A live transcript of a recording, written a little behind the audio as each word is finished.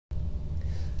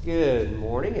Good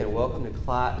morning and welcome to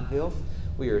Claytonville.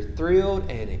 We are thrilled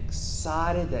and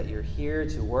excited that you're here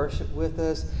to worship with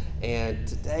us. And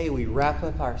today we wrap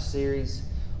up our series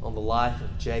on the life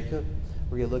of Jacob.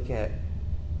 We're going to look at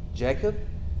Jacob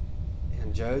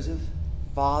and Joseph,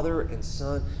 father and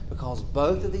son, because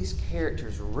both of these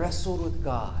characters wrestled with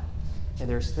God. And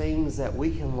there's things that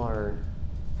we can learn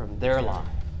from their life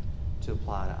to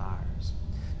apply to ours.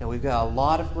 Now we've got a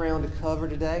lot of ground to cover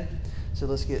today. So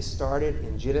let's get started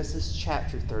in Genesis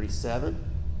chapter 37.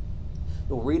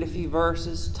 We'll read a few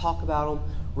verses, talk about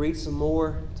them, read some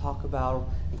more, talk about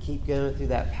them, and keep going through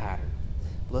that pattern.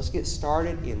 Let's get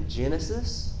started in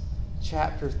Genesis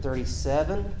chapter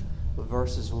 37 with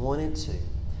verses 1 and 2.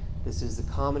 This is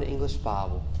the Common English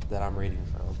Bible that I'm reading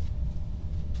from.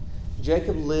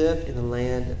 Jacob lived in the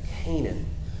land of Canaan,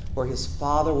 where his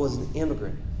father was an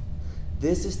immigrant.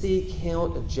 This is the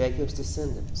account of Jacob's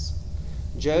descendants.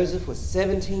 Joseph was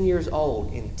 17 years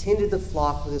old and tended the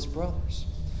flock with his brothers.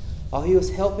 While he was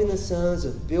helping the sons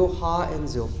of Bilhah and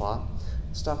Zilpah,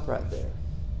 stop right there.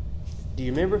 Do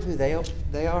you remember who they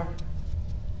are?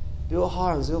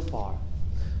 Bilhah and Zilpah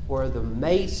were the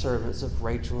maidservants of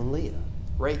Rachel and Leah.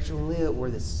 Rachel and Leah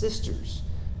were the sisters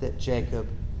that Jacob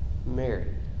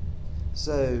married.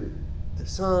 So the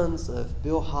sons of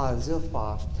Bilhah and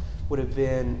Zilpah would have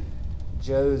been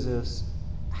Joseph's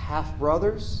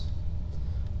half-brothers.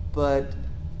 But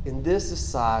in this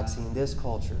society, in this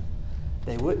culture,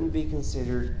 they wouldn't be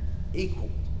considered equal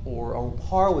or on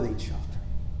par with each other.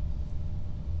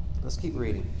 Let's keep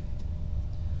reading.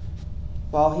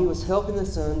 While he was helping the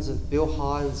sons of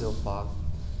Bilhah and Zilpah,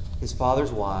 his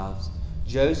father's wives,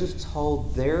 Joseph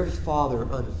told their father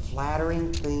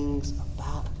unflattering things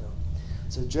about them.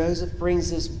 So Joseph brings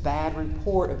this bad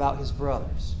report about his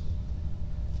brothers.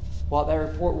 What that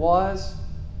report was,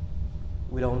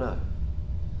 we don't know.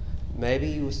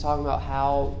 Maybe he was talking about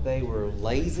how they were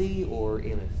lazy or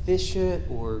inefficient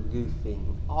or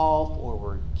goofing off or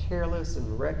were careless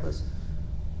and reckless.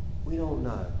 We don't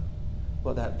know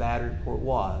what that bad report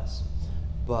was.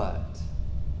 But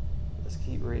let's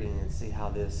keep reading and see how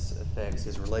this affects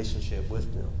his relationship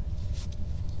with them.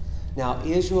 Now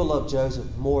Israel loved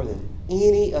Joseph more than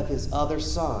any of his other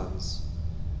sons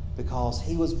because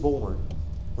he was born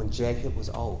when Jacob was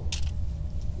old.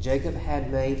 Jacob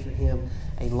had made for him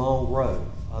a long robe.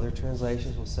 Other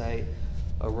translations will say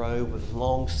a robe with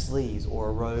long sleeves or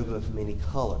a robe of many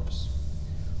colors.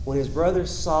 When his brothers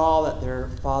saw that their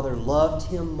father loved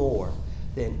him more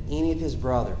than any of his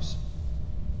brothers,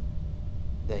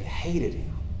 they hated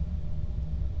him.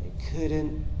 They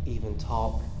couldn't even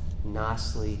talk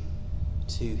nicely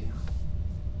to him.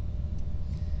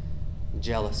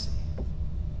 Jealousy.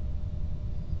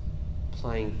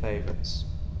 Playing favorites.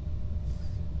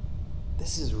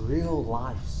 This is real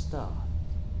life stuff,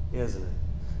 isn't it?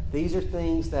 These are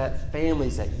things that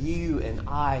families that you and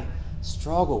I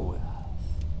struggle with.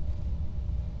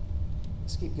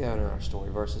 Let's keep going in our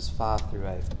story, verses 5 through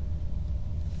 8.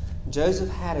 Joseph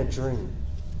had a dream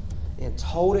and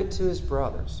told it to his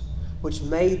brothers, which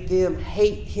made them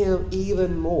hate him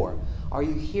even more. Are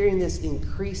you hearing this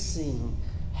increasing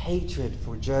hatred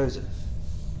for Joseph?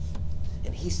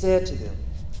 And he said to them,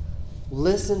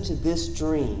 "Listen to this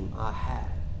dream I had.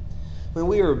 When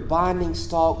we were binding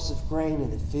stalks of grain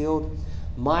in the field,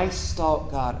 my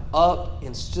stalk got up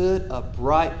and stood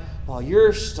upright while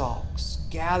your stalks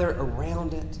gathered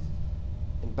around it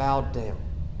and bowed down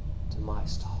to my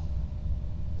stalk."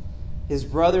 His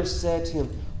brothers said to him,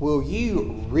 "Will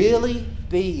you really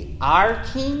be our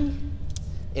king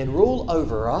and rule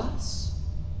over us?"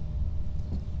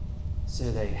 So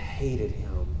they hated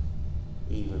him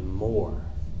even more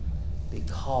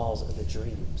because of the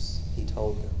dreams he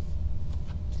told them.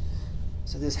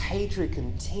 So this hatred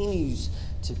continues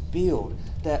to build.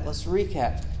 Let's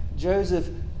recap. Joseph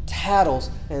tattles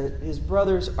and his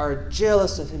brothers are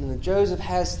jealous of him. And Joseph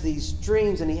has these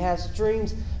dreams and he has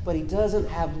dreams, but he doesn't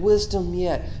have wisdom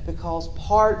yet because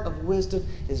part of wisdom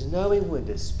is knowing when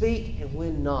to speak and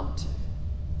when not to.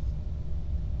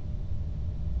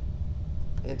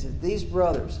 And to these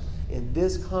brothers in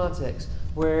this context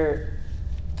where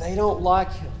they don't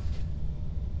like him.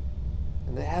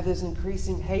 And they have this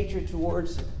increasing hatred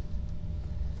towards him.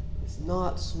 It's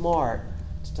not smart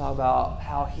to talk about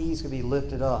how he's going to be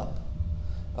lifted up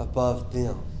above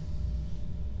them.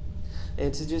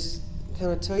 And to just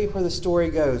kind of tell you where the story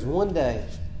goes. One day,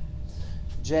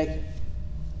 Jacob,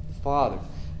 the father,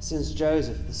 sends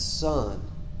Joseph, the son,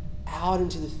 out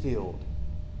into the field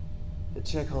to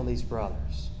check on these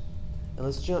brothers. And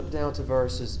let's jump down to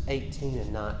verses 18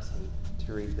 and 19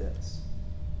 to read this.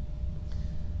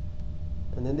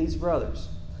 And then these brothers,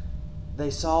 they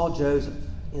saw Joseph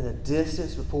in the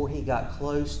distance before he got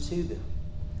close to them,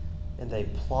 and they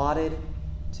plotted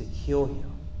to kill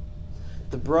him.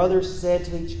 The brothers said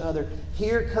to each other,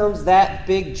 "Here comes that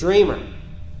big dreamer."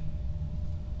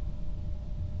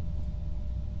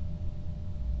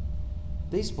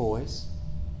 These boys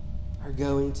are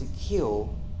going to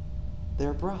kill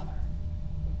their brother.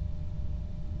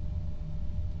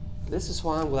 This is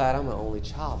why I'm glad I'm an only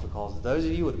child, because those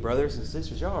of you with brothers and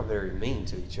sisters, y'all are very mean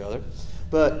to each other.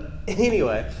 But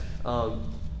anyway,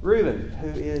 Reuben, who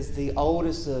is the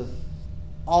oldest of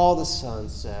all the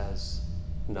sons, says,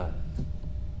 "No,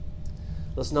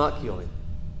 let's not kill him.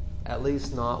 At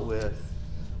least not with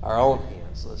our own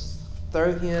hands. Let's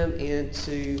throw him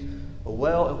into a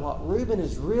well." And what Reuben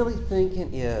is really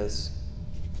thinking is,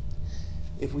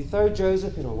 if we throw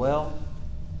Joseph in a well,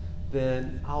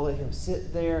 then I'll let him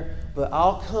sit there, but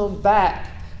I'll come back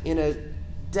in a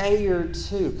day or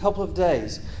two, a couple of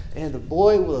days, and the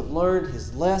boy will have learned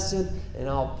his lesson, and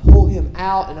I'll pull him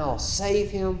out and I'll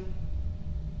save him.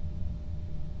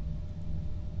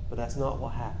 But that's not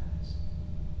what happens.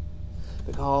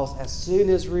 Because as soon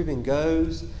as Reuben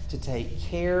goes to take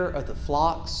care of the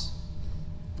flocks,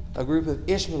 a group of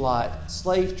Ishmaelite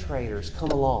slave traders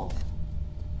come along.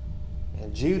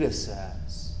 And Judah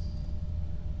says,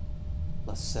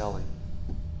 "Let's sell him."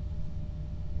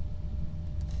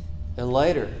 And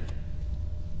later,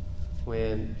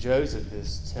 when Joseph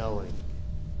is telling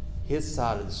his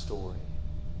side of the story,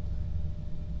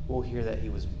 we'll hear that he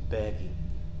was begging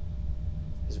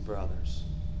his brothers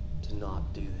to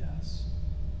not do this,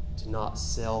 to not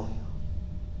sell him.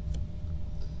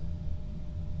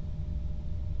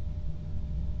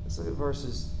 Let's look at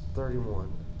verses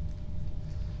 31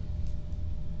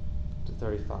 to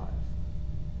 35.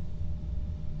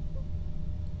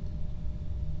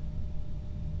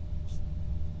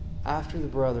 After the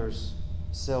brothers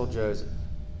sell Joseph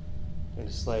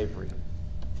into slavery,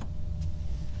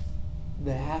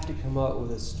 they have to come up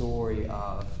with a story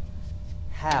of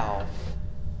how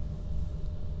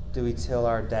do we tell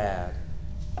our dad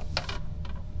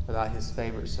about his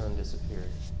favorite son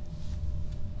disappearing.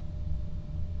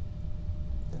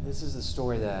 And this is the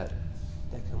story that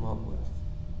they come up with.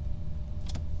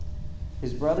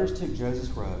 His brothers took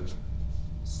Joseph's robe,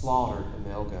 slaughtered a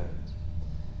male goat,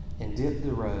 and dipped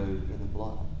the robe in the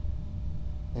blood.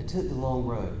 They took the long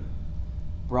robe,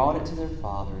 brought it to their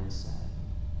father, and said,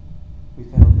 "We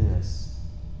found this.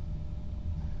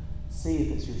 See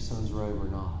if it's your son's robe or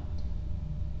not."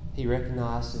 He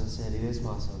recognized it and said, "It is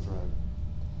my son's robe.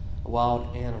 A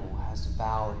wild animal has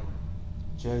devoured him.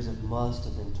 Joseph must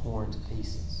have been torn to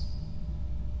pieces."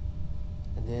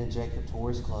 And then Jacob tore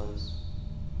his clothes,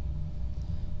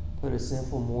 put a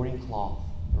simple mourning cloth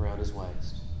around his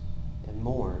waist, and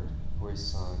mourned for his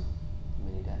son for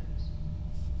many days.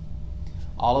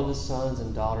 All of his sons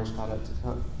and daughters got up to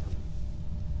comfort him,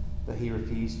 but he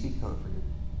refused to be comforted,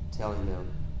 telling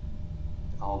them,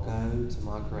 "I'll go to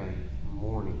my grave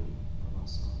mourning for my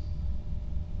son."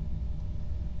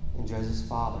 And Joseph's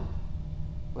father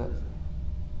wept for him.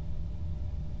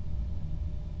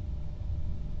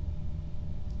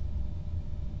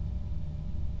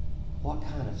 What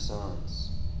kind of sons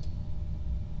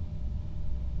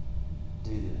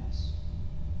do this?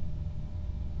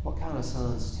 What kind of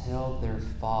sons tell their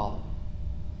father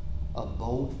a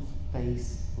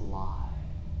bold-faced lie?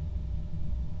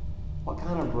 What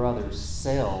kind of brothers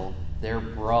sell their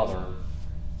brother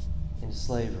into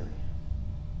slavery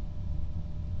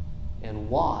and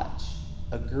watch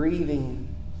a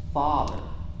grieving father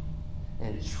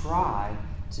and try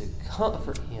to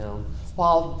comfort him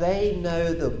while they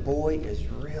know the boy is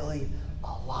really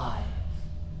alive?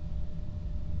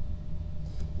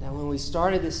 Now, when we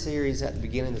started this series at the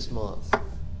beginning of this month,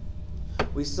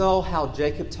 we saw how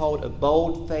Jacob told a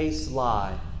bold-faced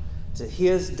lie to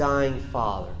his dying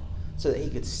father so that he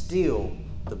could steal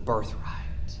the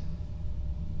birthright.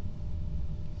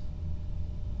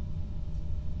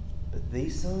 But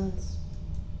these sons,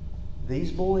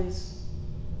 these boys,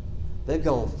 they've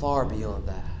gone far beyond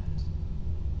that.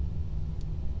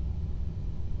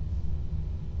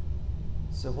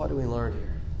 So what do we learn here?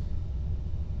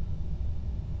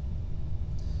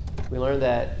 We learn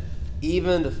that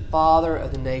even the father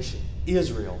of the nation,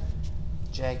 Israel,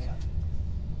 Jacob,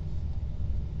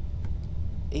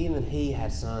 even he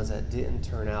had sons that didn't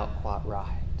turn out quite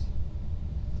right.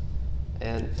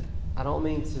 And I don't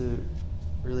mean to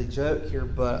really joke here,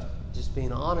 but just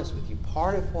being honest with you,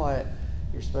 part of what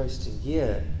you're supposed to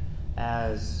get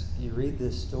as you read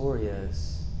this story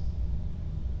is,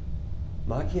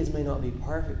 my kids may not be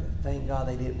perfect, but thank God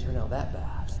they didn't turn out that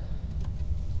bad.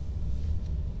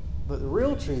 But the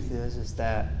real truth is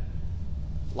that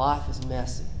Life is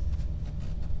messy.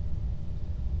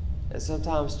 And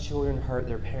sometimes children hurt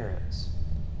their parents.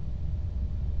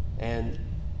 And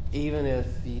even if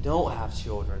you don't have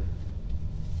children,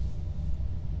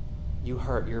 you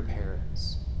hurt your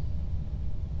parents.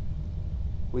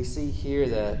 We see here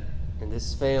that in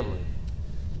this family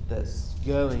that's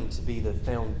going to be the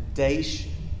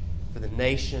foundation for the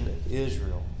nation of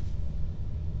Israel,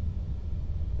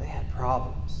 they had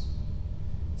problems,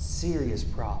 serious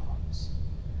problems.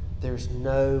 There's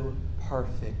no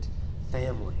perfect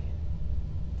family.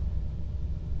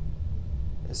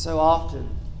 And so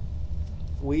often,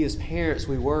 we as parents,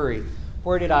 we worry,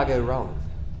 where did I go wrong?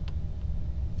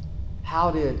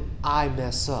 How did I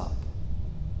mess up?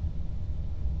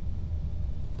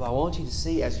 But I want you to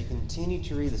see, as you continue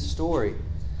to read the story,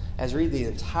 as you read the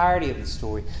entirety of the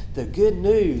story, the good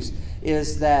news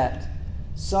is that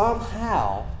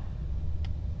somehow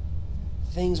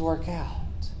things work out.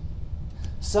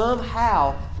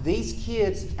 Somehow these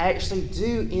kids actually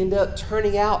do end up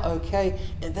turning out okay,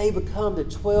 and they become the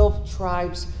 12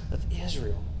 tribes of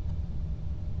Israel.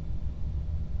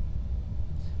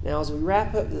 Now, as we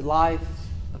wrap up the life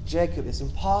of Jacob, it's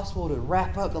impossible to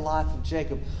wrap up the life of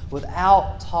Jacob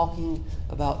without talking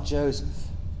about Joseph.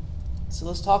 So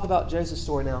let's talk about Joseph's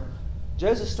story now.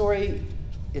 Joseph's story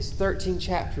is 13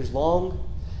 chapters long,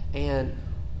 and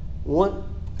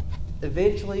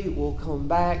eventually we'll come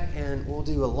back and we'll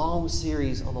do a long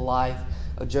series on the life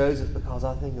of Joseph, because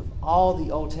I think of all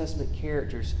the Old Testament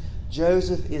characters,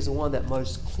 Joseph is the one that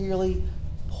most clearly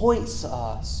points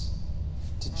us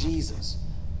to Jesus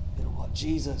and what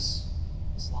Jesus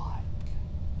is like.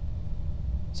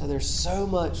 So there's so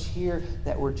much here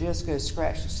that we're just going to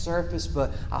scratch the surface,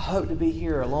 but I hope to be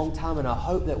here a long time, and I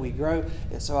hope that we grow,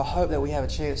 and so I hope that we have a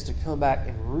chance to come back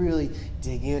and really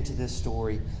dig into this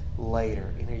story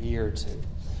later in a year or two.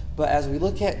 But as we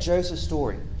look at Joseph's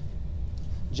story,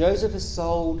 Joseph is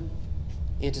sold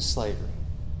into slavery.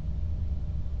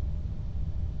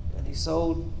 And he's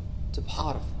sold to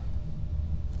Potiphar.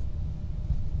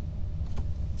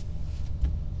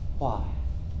 Why?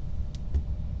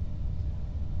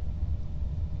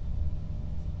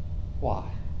 Why?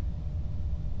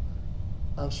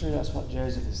 I'm sure that's what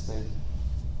Joseph is thinking.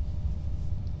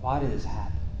 Why did this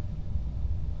happen?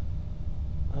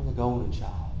 I'm the golden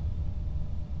child.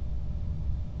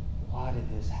 Why did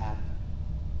this happen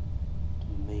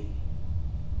to me?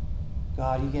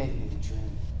 God, you gave me the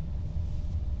dream,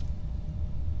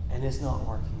 and it's not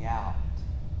working out.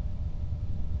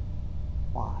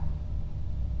 Why?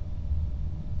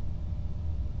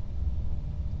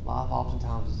 Life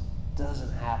oftentimes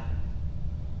doesn't happen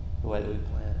the way that we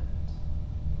plan it.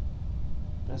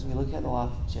 But as we look at the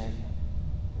life of Jacob,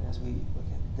 and as we look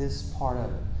at this part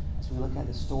of it, as we look at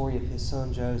the story of his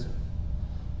son Joseph,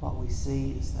 what we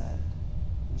see is that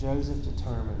Joseph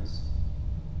determines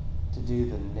to do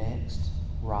the next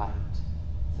right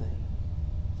thing.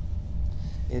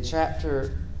 In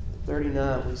chapter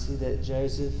 39, we see that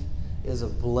Joseph is a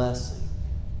blessing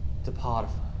to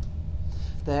Potiphar,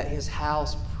 that his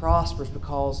house prospers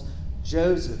because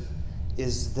Joseph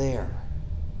is there.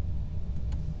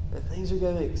 That things are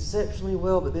going exceptionally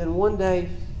well, but then one day,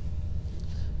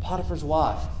 Potiphar's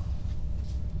wife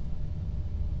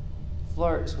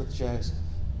flirts with Joseph.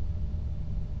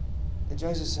 And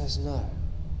Joseph says no.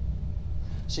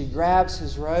 She grabs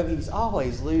his robe. He's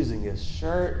always losing his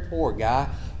shirt. Poor guy.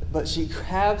 But she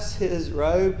grabs his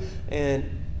robe,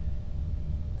 and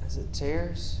as it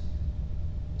tears,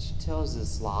 she tells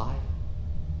this lie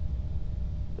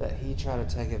that he tried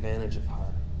to take advantage of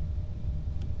her.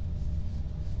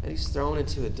 And he's thrown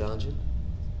into a dungeon,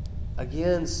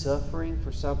 again suffering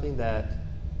for something that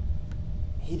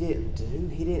he didn't do.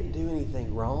 He didn't do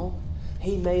anything wrong.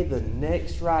 He made the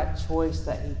next right choice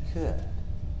that he could.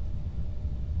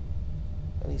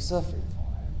 And he's suffering for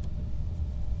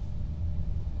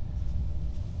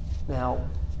it. Now,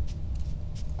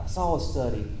 I saw a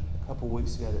study a couple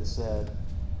weeks ago that said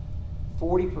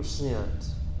 40%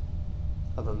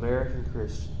 of American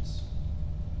Christians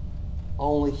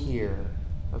only hear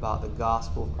about the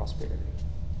gospel of prosperity.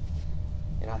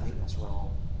 And I think that's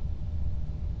wrong.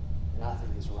 And I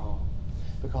think it's wrong.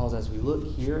 Because as we look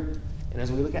here, and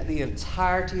as we look at the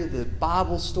entirety of the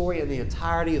Bible story and the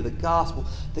entirety of the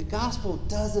gospel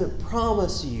doesn't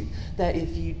promise you that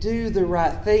if you do the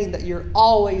right thing that you're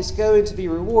always going to be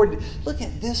rewarded. Look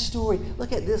at this story.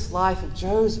 Look at this life of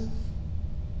Joseph.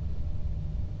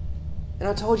 And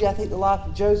I told you, I think the life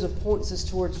of Joseph points us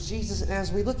towards Jesus. And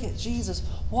as we look at Jesus,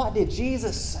 what did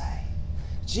Jesus say?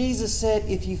 Jesus said,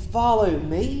 if you follow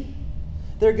me,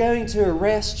 they're going to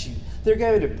arrest you. They're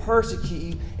going to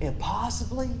persecute you and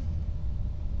possibly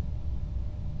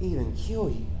even kill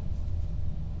you.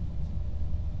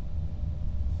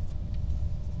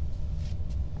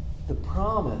 The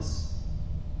promise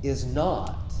is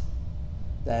not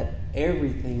that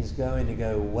everything's going to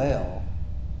go well.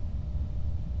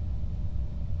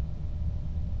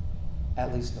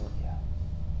 At least not yet.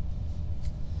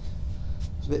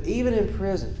 But even in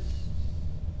prison,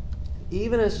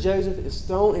 even as Joseph is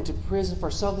thrown into prison for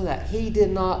something that he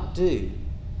did not do,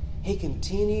 he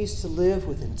continues to live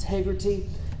with integrity,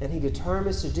 and he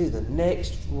determines to do the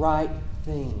next right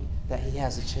thing that he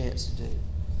has a chance to do.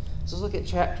 So let's look at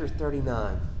chapter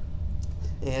 39.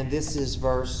 And this is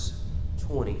verse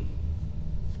 20.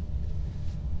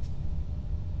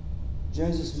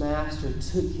 Joseph's master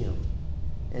took him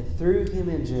and threw him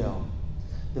in jail,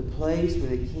 the place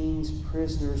where the king's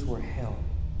prisoners were held.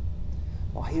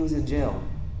 While he was in jail,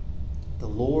 the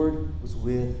Lord was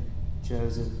with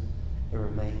Joseph and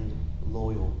remained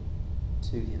loyal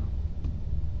to him.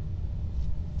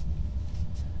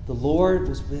 The Lord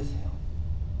was with him.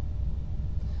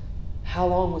 How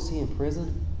long was he in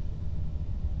prison?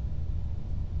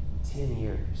 10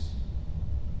 years.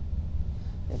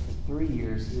 And for 3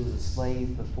 years, he was a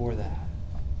slave before that.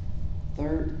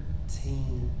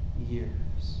 13 years.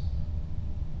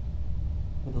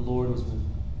 But the Lord was with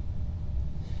him.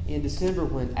 In December,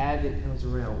 when Advent comes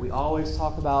around, we always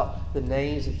talk about the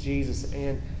names of Jesus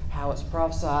and how it's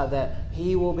prophesied that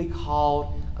he will be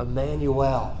called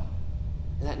Emmanuel.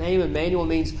 And that name Emmanuel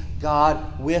means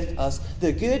God with us.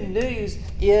 The good news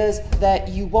is that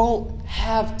you won't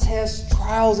have tests,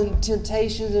 trials, and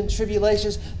temptations and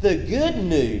tribulations. The good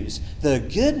news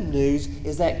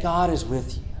is that God is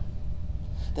with you.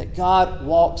 That God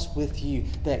walks with you.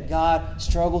 That God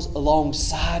struggles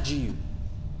alongside you.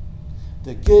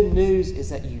 The good news is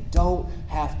that you don't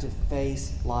have to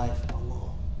face life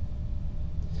alone.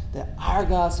 That our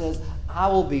God says, I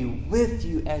will be with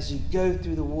you as you go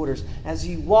through the waters. As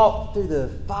you walk through the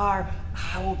fire,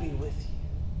 I will be with you.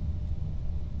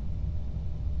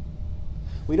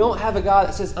 We don't have a God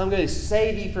that says, I'm going to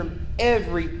save you from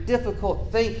every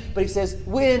difficult thing. But he says,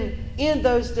 when in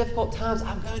those difficult times,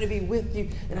 I'm going to be with you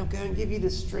and I'm going to give you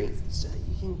the strength so that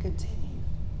you can continue.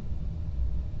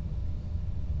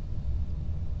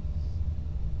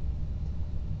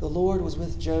 The Lord was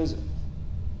with Joseph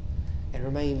and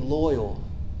remained loyal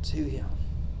to him.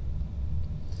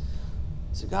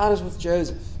 So God is with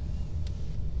Joseph.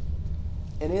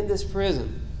 And in this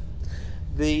prison,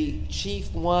 the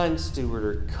chief wine steward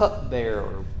or cupbearer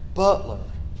or butler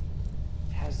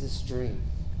has this dream.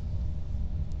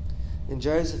 And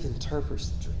Joseph interprets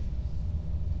the dream.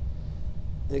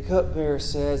 The cupbearer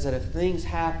says that if things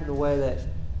happen the way that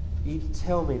you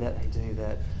tell me that they do,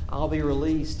 that I'll be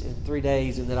released in 3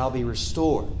 days and that I'll be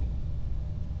restored.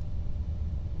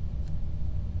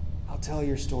 I'll tell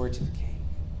your story to the king.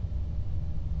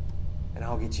 And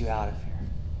I'll get you out of here.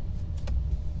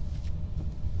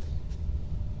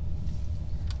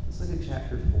 Let's look at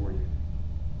chapter 40.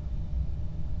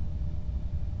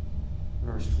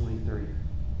 Verse 23.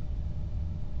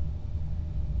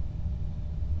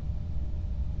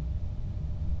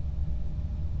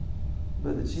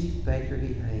 But the chief baker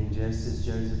he hanged, just as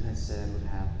Joseph had said would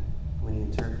happen when he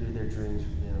interpreted their dreams for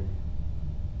them.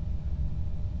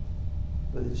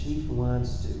 But the chief wine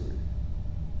steward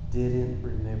didn't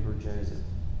remember Joseph.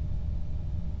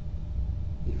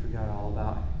 He forgot all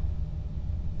about him.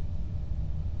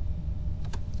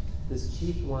 This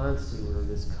chief wine steward,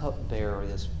 this cupbearer,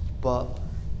 this butler,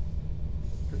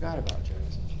 forgot about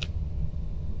Joseph.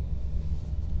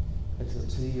 Until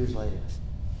 2 years later.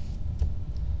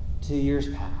 2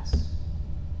 years pass.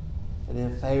 And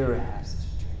then Pharaoh has this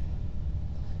dream.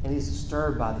 And he's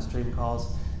disturbed by this dream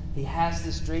because he has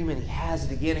this dream and he has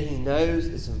it again and he knows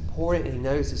it's important and he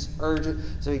knows it's urgent.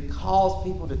 So he calls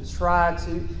people to try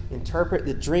to interpret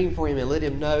the dream for him and let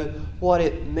him know what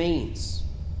it means.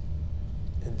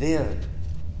 And then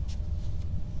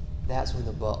that's when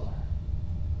the butler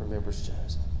remembers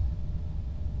Joseph.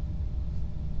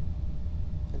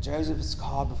 And Joseph is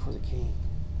called before the king.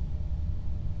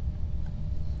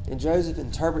 And Joseph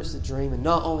interprets the dream, and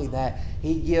not only that,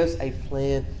 he gives a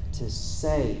plan to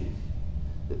save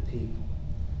the people.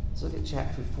 Let's look at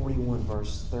chapter 41,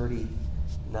 verse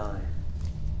 39.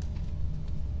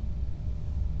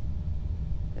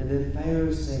 And then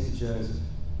Pharaoh said to Joseph,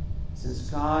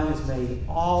 since God has made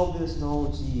all this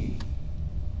known to you,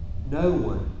 no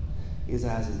one is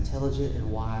as intelligent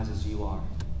and wise as you are.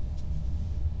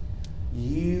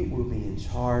 You will be in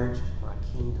charge of my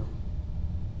kingdom,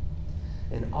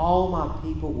 and all my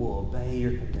people will obey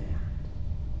your command.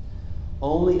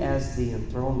 Only as the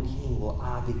enthroned king will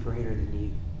I be greater than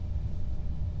you.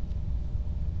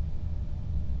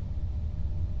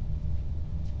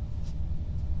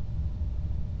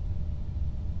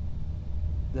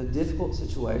 the difficult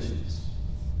situations,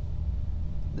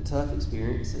 the tough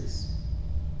experiences,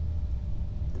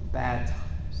 the bad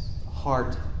times, the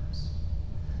hard times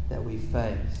that we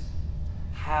face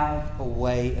have a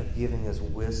way of giving us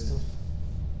wisdom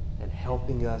and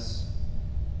helping us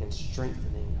and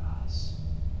strengthening us.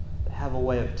 They have a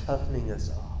way of toughening us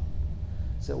up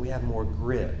so that we have more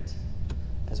grit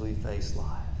as we face life.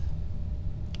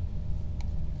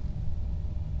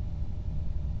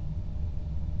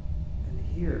 And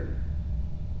here,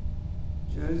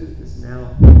 Joseph is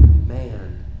now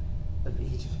man of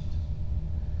Egypt.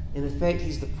 In effect,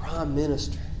 he's the prime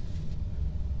minister.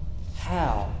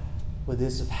 How would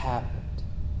this have happened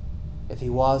if he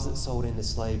wasn't sold into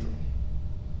slavery?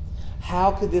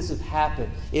 How could this have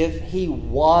happened if he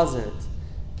wasn't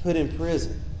put in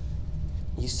prison?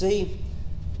 You see,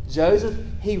 Joseph,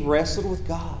 he wrestled with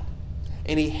God.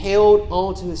 And he held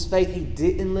on to his faith. He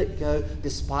didn't let go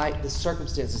despite the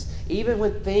circumstances. Even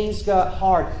when things got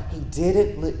hard, he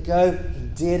didn't let go. He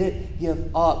didn't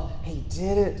give up. He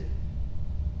didn't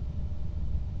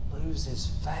lose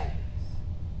his faith.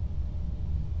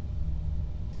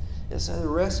 And so the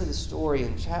rest of the story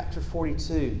in chapter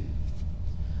 42,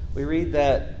 we read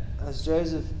that as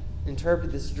Joseph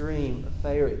interpreted this dream of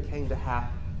Pharaoh, it came to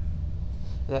happen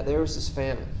that there was this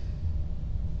famine.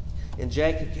 And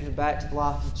Jacob, getting back to the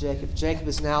life of Jacob, Jacob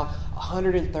is now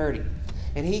 130.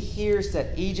 And he hears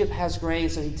that Egypt has grain,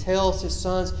 so he tells his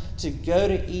sons to go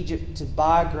to Egypt to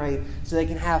buy grain so they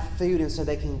can have food and so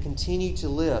they can continue to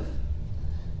live.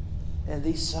 And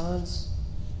these sons,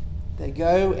 they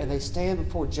go and they stand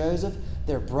before Joseph,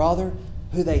 their brother,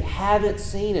 who they haven't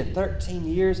seen in 13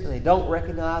 years, and they don't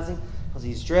recognize him because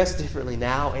he's dressed differently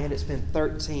now, and it's been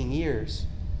 13 years.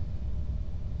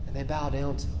 And they bow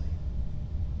down to him,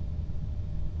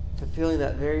 fulfilling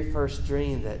that very first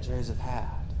dream that Joseph had.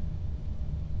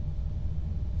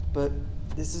 But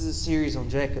this is a series on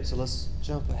Jacob, so let's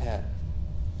jump ahead.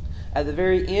 At the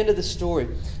very end of the story,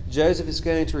 Joseph is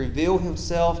going to reveal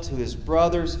himself to his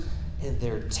brothers, and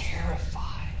they're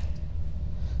terrified.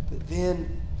 But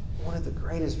then, one of the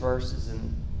greatest verses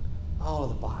in all of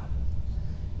the Bible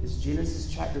is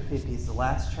Genesis chapter 50. It's the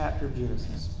last chapter of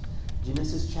Genesis.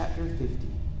 Genesis chapter 50,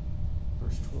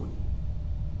 verse 20.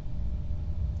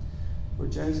 Where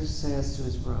Joseph says to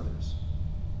his brothers,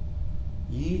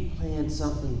 "You planned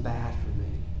something bad for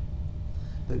me,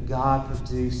 but God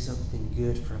produced something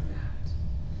good from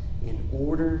that in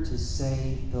order to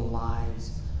save the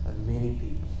lives of many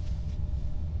people,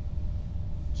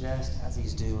 just as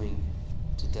he's doing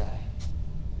today."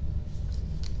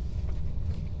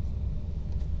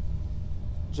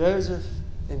 Joseph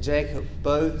and Jacob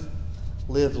both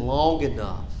lived long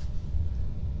enough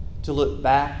to look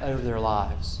back over their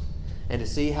lives and to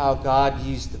see how God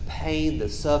used the pain, the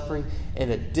suffering,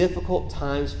 and the difficult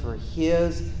times for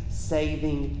His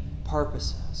saving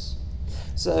purposes.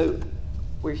 So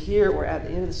we're at the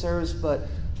end of the service, but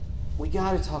we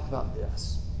got to talk about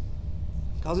this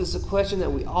because it's a question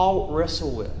that we all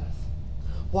wrestle with.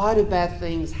 Why do bad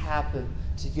things happen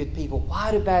to good people?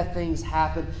 Why do bad things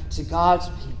happen to God's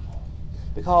people?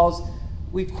 Because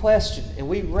we question and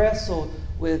we wrestle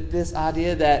with this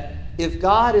idea that if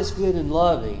God is good and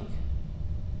loving,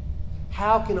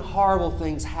 how can horrible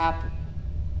things happen?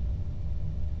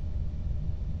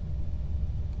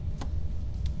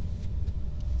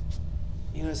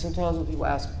 You know, sometimes when people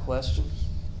ask a question,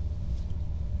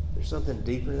 there's something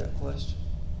deeper to that question.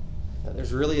 That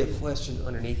there's really a question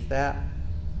underneath that.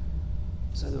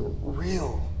 So the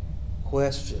real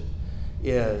question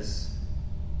is,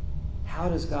 how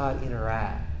does God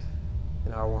interact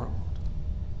in our world?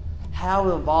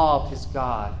 How involved is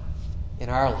God in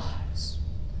our lives?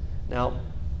 Now,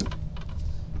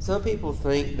 some people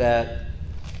think that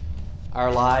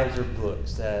our lives are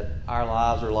books, that our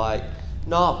lives are like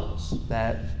novels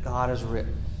that God has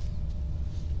written,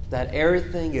 that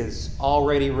everything is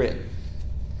already written,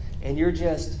 and you're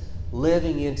just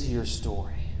living into your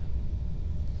story.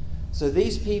 So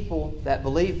these people that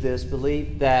believe this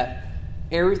believe that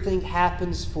everything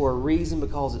happens for a reason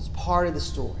because it's part of the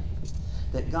story,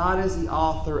 that God is the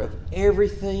author of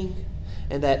everything,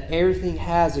 and that everything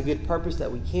has a good purpose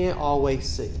that we can't always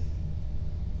see.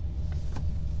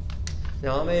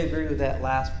 Now, I may agree with that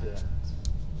last bit.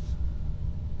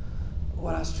 But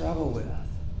what I struggle with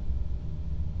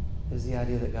is the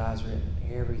idea that God's written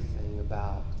everything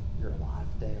about your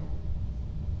life down.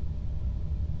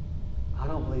 I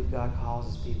don't believe God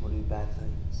causes people to do bad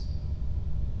things.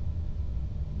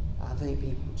 I think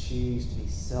people choose to be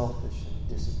selfish and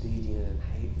disobedient and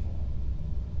hateful.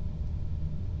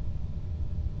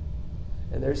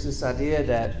 And there's this idea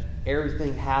that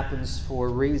everything happens for a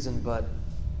reason, but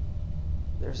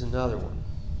There's another one.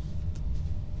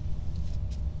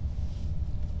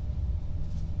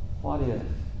 What if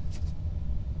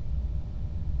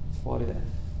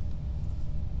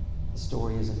the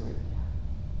story isn't written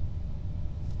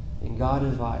yet? And God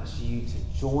invites you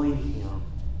to join Him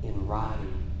in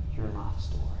writing your life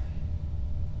story.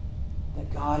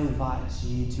 That God invites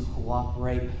you to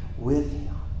cooperate with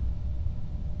Him.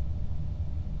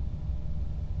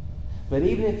 But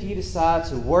even if you decide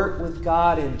to work with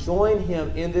God and join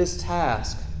Him in this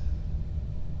task,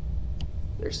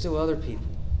 there's still other people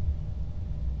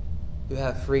who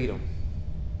have freedom,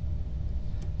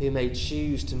 who may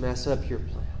choose to mess up your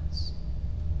plans,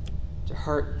 to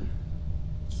hurt you.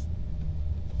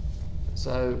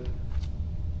 So,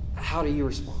 how do you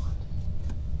respond?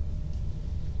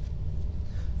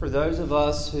 For those of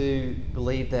us who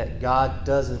believe that God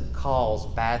doesn't cause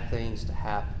bad things to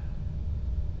happen,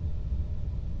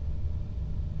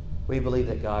 we believe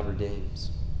that God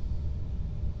redeems.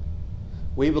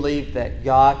 We believe that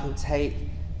God can take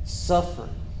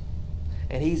suffering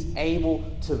and He's able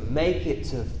to make it,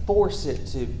 to force it,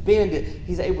 to bend it.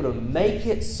 He's able to make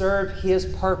it serve His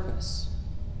purpose.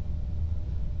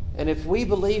 And if we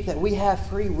believe that we have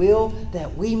free will,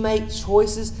 that we make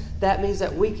choices, that means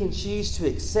that we can choose to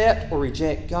accept or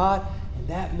reject God. And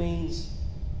that means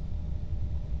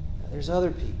that there's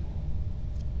other people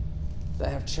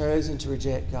that have chosen to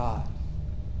reject God.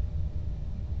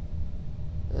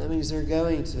 And that means they're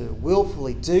going to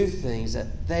willfully do things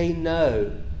that they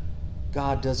know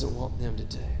God doesn't want them to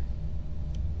do.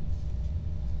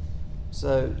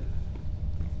 So,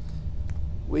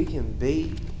 we can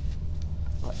be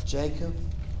like Jacob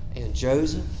and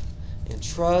Joseph and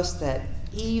trust that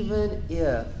even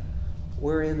if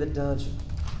we're in the dungeon,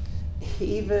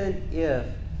 even if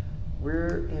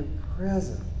we're in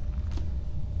prison,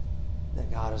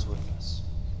 that God is with us.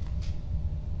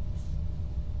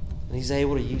 And He's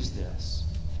able to use this,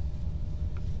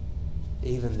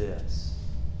 even this,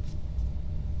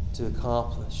 to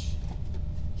accomplish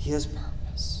His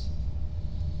purpose.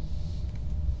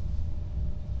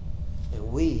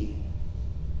 And we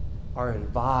are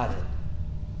invited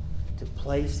to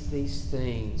place these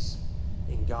things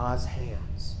in God's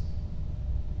hands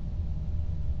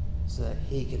so that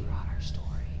He can write our story.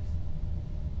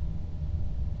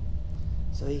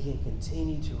 So He can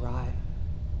continue to write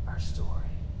our story.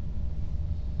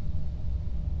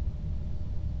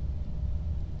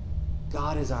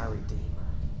 God is our Redeemer.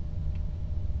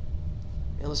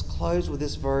 And let's close with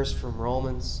this verse from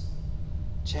Romans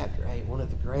chapter 8, one of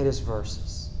the greatest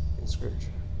verses in Scripture.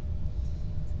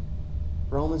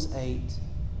 Romans 8,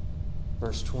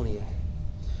 verse 28.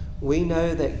 We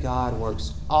know that God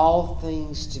works all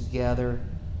things together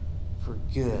for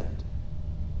good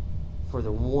for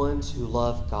the ones who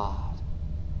love God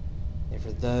and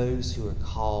for those who are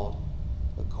called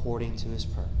according to His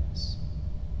purpose.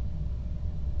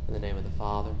 In the name of the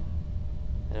Father,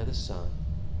 and of the Son,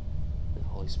 and the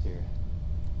Holy Spirit.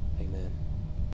 Amen.